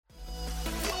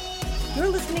You're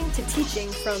listening to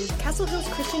teaching from Castle Hills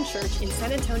Christian Church in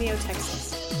San Antonio,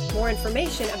 Texas. More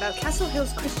information about Castle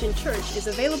Hills Christian Church is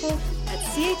available at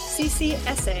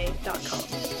chccsa.com.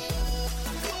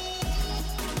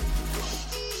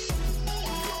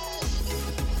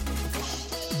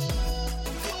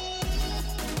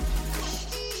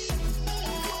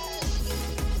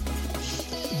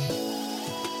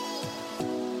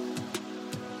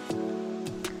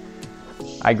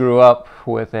 I grew up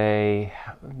with a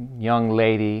young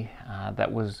lady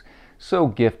that was so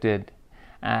gifted,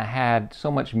 had so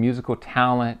much musical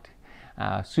talent,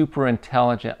 super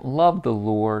intelligent, loved the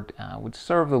Lord, would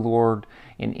serve the Lord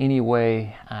in any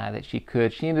way that she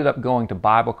could. She ended up going to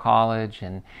Bible college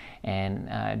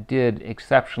and did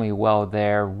exceptionally well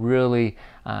there, really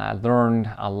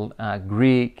learned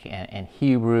Greek and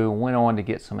Hebrew, went on to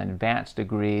get some advanced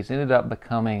degrees, ended up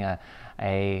becoming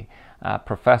a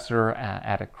professor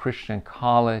at a Christian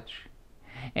college.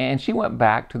 And she went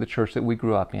back to the church that we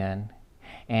grew up in,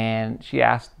 and she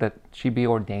asked that she be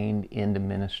ordained into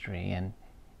ministry,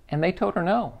 and they told her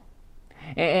no.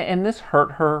 And this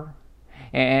hurt her,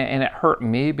 and it hurt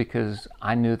me because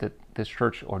I knew that this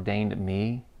church ordained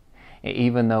me,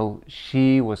 even though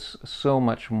she was so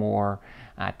much more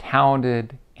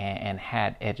talented and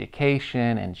had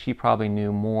education, and she probably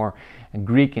knew more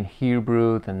Greek and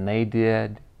Hebrew than they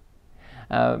did.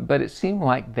 But it seemed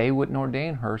like they wouldn't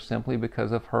ordain her simply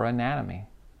because of her anatomy.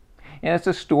 And it's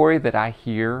a story that I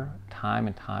hear time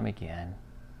and time again.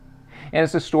 And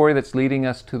it's a story that's leading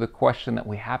us to the question that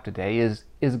we have today, is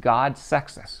God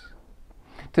sexist?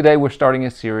 Today we're starting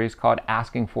a series called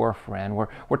Asking for a Friend, where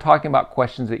we're talking about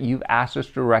questions that you've asked us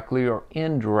directly or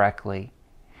indirectly.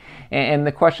 And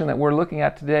the question that we're looking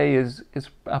at today is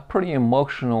a pretty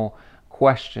emotional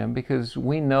question, because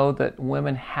we know that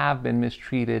women have been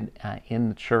mistreated in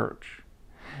the church,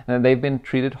 and they've been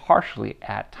treated harshly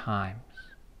at times.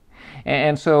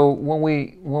 And so when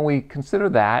we consider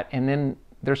that, and then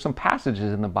there's some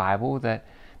passages in the Bible that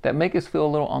make us feel a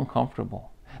little uncomfortable,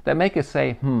 that make us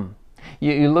say,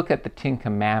 You look at the Ten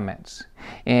Commandments.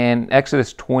 In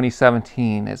Exodus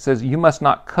 20:17, it says, "You must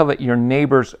not covet your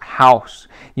neighbor's house.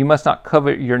 You must not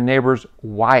covet your neighbor's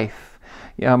wife,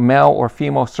 male or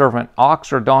female servant,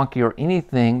 ox or donkey, or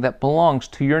anything that belongs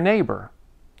to your neighbor."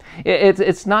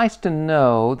 It's nice to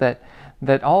know that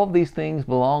all of these things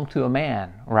belong to a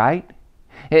man, right?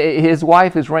 His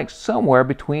wife is ranked somewhere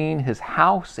between his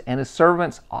house and his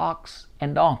servants, ox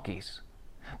and donkeys.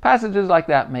 Passages like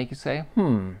that make you say,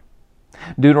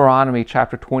 Deuteronomy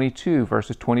chapter 22,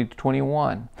 verses 20 to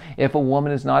 21. "If a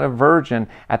woman is not a virgin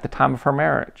at the time of her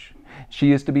marriage,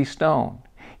 she is to be stoned.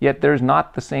 Yet there's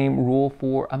not the same rule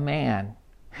for a man."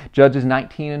 Judges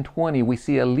 19 and 20, we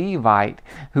see a Levite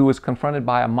who was confronted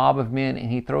by a mob of men, and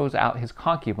he throws out his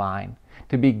concubine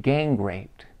to be gang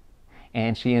raped,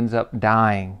 and she ends up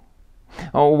dying.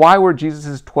 Why were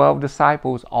Jesus' 12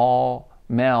 disciples all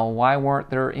male? Why weren't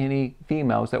there any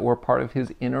females that were part of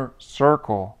his inner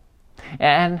circle?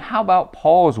 And how about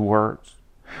Paul's words?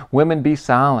 "Women, be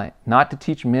silent, not to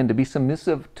teach men to be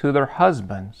submissive to their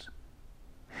husbands."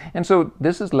 And so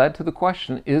this has led to the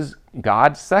question, is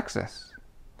God sexist?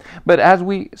 But as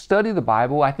we study the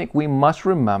Bible, I think we must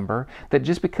remember that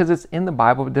just because it's in the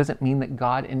Bible, it doesn't mean that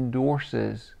God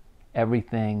endorses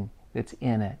everything that's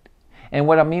in it. And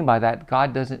what I mean by that,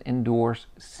 God doesn't endorse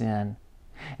sin.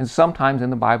 And sometimes in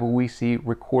the Bible we see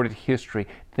recorded history,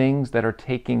 things that are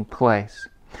taking place.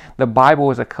 The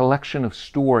Bible is a collection of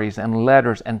stories and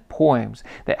letters and poems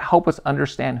that help us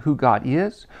understand who God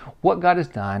is, what God has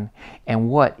done, and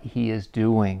what He is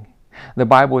doing. The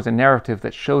Bible is a narrative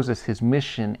that shows us His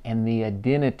mission and the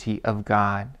identity of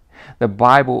God. The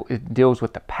Bible, it deals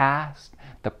with the past,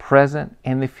 the present,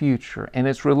 and the future, and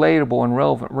it's relatable and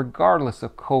relevant regardless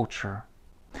of culture.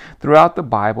 Throughout the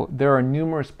Bible, there are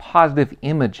numerous positive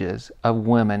images of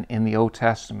women in the Old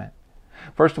Testament.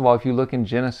 First of all, if you look in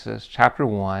Genesis chapter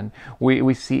 1,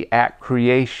 we see at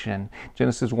creation,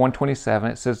 Genesis 1:27,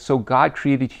 it says, "So God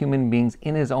created human beings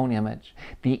in His own image.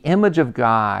 The image of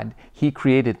God, He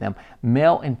created them.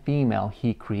 Male and female,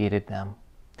 He created them."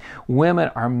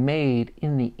 Women are made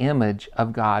in the image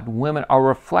of God. Women are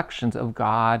reflections of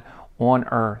God on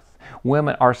earth.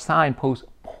 Women are signposts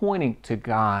pointing to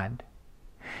God.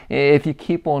 If you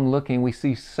keep on looking, we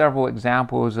see several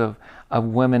examples of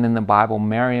women in the Bible.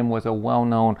 Miriam was a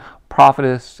well-known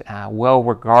prophetess,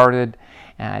 well-regarded.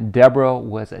 Deborah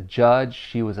was a judge.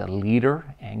 She was a leader,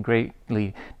 and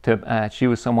she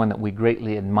was someone that we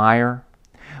greatly admire.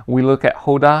 We look at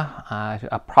Hoda,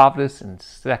 a prophetess in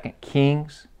 2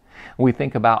 Kings. We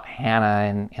think about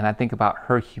Hannah, and I think about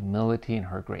her humility and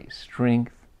her great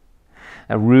strength.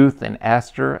 Ruth and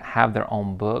Esther have their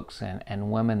own books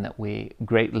and women that we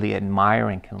greatly admire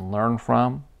and can learn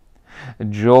from.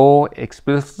 Joel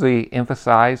explicitly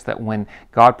emphasized that when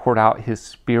God poured out His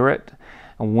Spirit,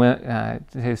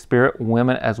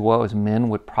 women as well as men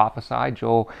would prophesy.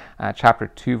 Joel chapter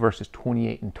 2, verses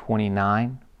 28 and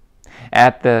 29.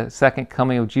 At the second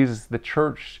coming of Jesus, the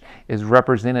church is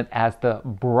represented as the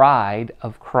bride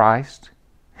of Christ.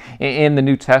 In the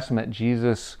New Testament,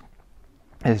 his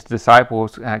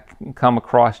disciples come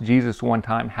across Jesus one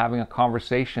time having a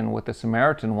conversation with a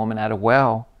Samaritan woman at a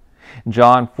well.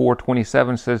 John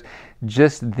 4:27 says,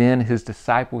 "Just then his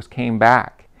disciples came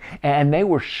back, and they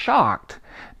were shocked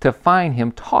to find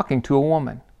him talking to a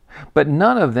woman. But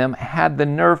none of them had the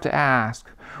nerve to ask,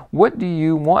 'What do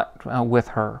you want with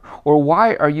her?' or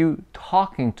 'Why are you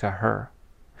talking to her?'"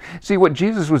 See, what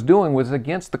Jesus was doing was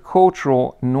against the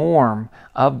cultural norm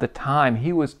of the time.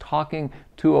 He was talking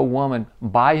to a woman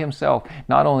by himself.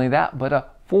 Not only that, but a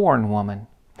foreign woman.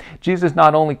 Jesus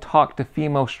not only talked to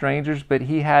female strangers, but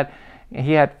he had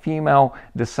female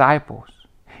disciples.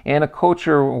 In a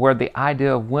culture where the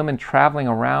idea of women traveling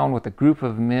around with a group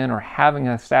of men or having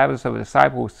the status of a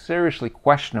disciple was seriously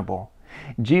questionable,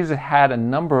 Jesus had a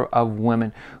number of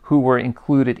women who were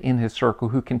included in his circle,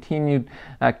 who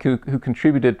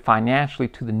contributed financially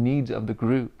to the needs of the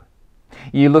group.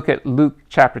 You look at Luke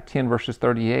chapter 10, verses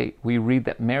 38, we read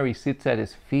that Mary sits at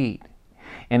his feet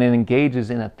and it engages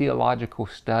in a theological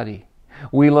study.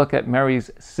 We look at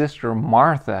Mary's sister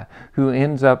Martha,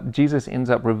 Jesus ends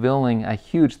up revealing a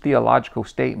huge theological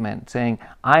statement saying,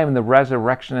 "I am the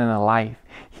resurrection and the life.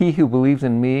 He who believes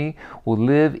in me will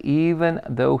live even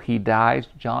though he dies."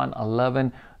 John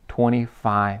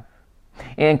 11:25.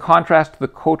 In contrast to the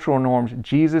cultural norms,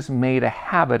 Jesus made a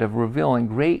habit of revealing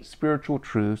great spiritual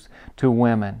truths to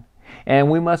women.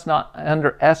 And we must not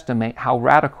underestimate how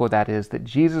radical that is, that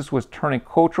Jesus was turning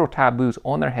cultural taboos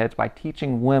on their heads by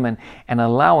teaching women and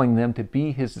allowing them to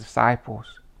be his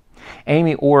disciples.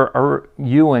 Amy Orr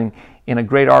Ewing, in a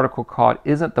great article called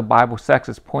 "Isn't the Bible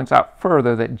Sexist?" points out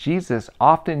further that Jesus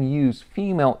often used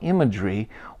female imagery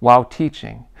while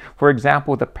teaching. For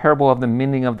example, the parable of the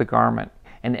mending of the garment,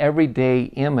 an everyday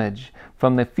image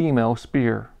from the female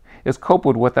sphere, is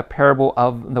coupled with the parable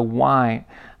of the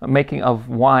making of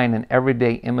wine, an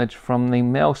everyday image from the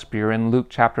male sphere in Luke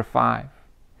chapter 5.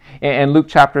 In Luke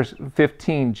chapter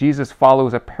 15, Jesus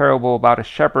follows a parable about a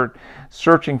shepherd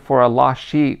searching for a lost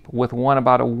sheep with one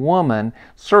about a woman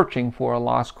searching for a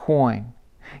lost coin.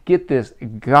 Get this,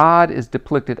 God is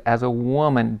depicted as a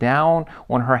woman down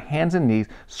on her hands and knees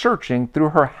searching through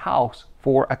her house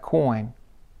for a coin.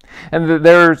 And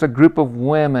there's a group of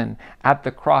women at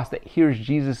the cross that hears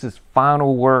Jesus'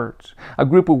 final words. A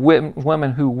group of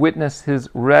women who witness his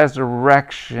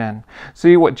resurrection.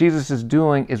 See, what Jesus is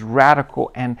doing is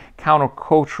radical and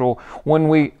countercultural. When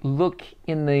we look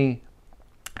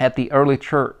at the early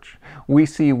church, we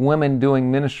see women doing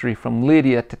ministry from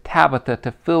Lydia to Tabitha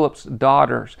to Philip's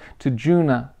daughters to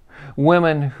Junna.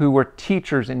 Women who were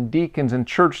teachers and deacons and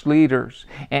church leaders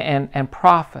and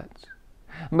prophets.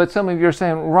 But some of you are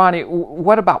saying, "Ronnie,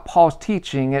 what about Paul's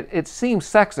teaching? It seems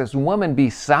sexist. Women be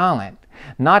silent,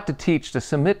 not to teach, to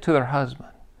submit to their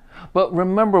husband." But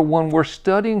remember, when we're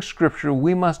studying Scripture,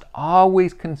 we must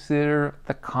always consider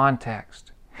the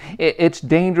context. It's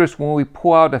dangerous when we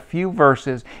pull out a few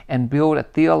verses and build a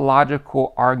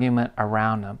theological argument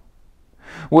around them.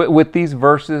 With these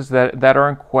verses that are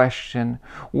in question,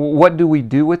 what do we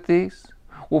do with these?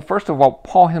 Well, first of all,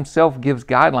 Paul himself gives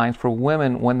guidelines for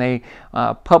women when they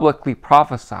publicly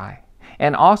prophesy,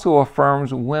 and also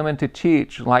affirms women to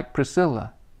teach, like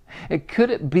Priscilla. Could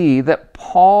it be that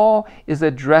Paul is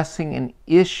addressing an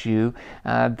issue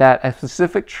that a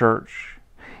specific church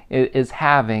is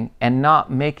having and not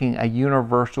making a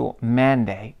universal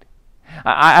mandate?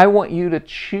 I want you to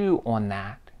chew on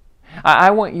that.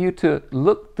 I want you to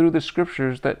look through the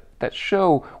Scriptures that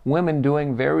show women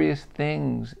doing various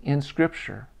things in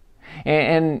Scripture.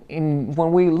 And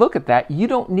when we look at that, you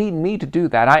don't need me to do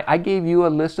that. I gave you a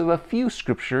list of a few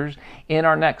Scriptures in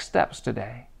our next steps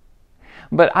today.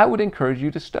 But I would encourage you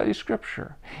to study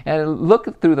Scripture and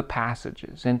look through the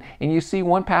passages. And you see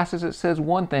one passage that says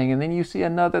one thing, and then you see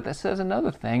another that says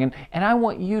another thing. And I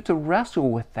want you to wrestle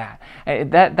with that.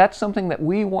 That's something that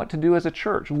we want to do as a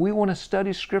church. We want to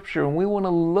study Scripture, and we want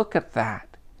to look at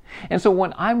that. And so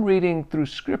when I'm reading through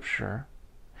Scripture,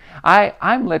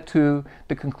 I'm led to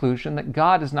the conclusion that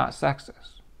God is not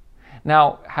sexist.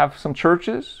 Now, have some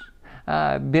churches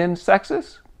been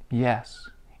sexist? Yes.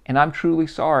 And I'm truly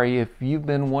sorry if you've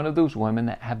been one of those women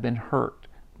that have been hurt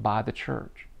by the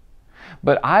church.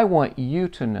 But I want you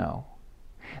to know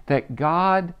that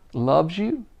God loves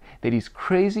you, that He's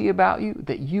crazy about you,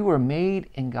 that you are made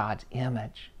in God's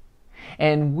image.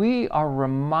 And we are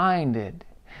reminded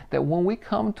that when we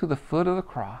come to the foot of the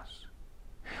cross,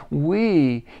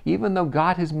 we, even though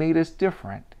God has made us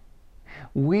different,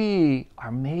 we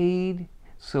are made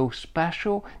so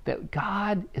special, that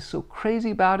God is so crazy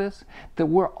about us, that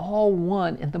we're all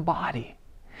one in the body,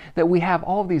 that we have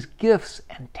all these gifts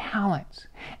and talents,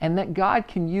 and that God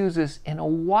can use us in a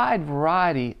wide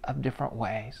variety of different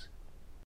ways.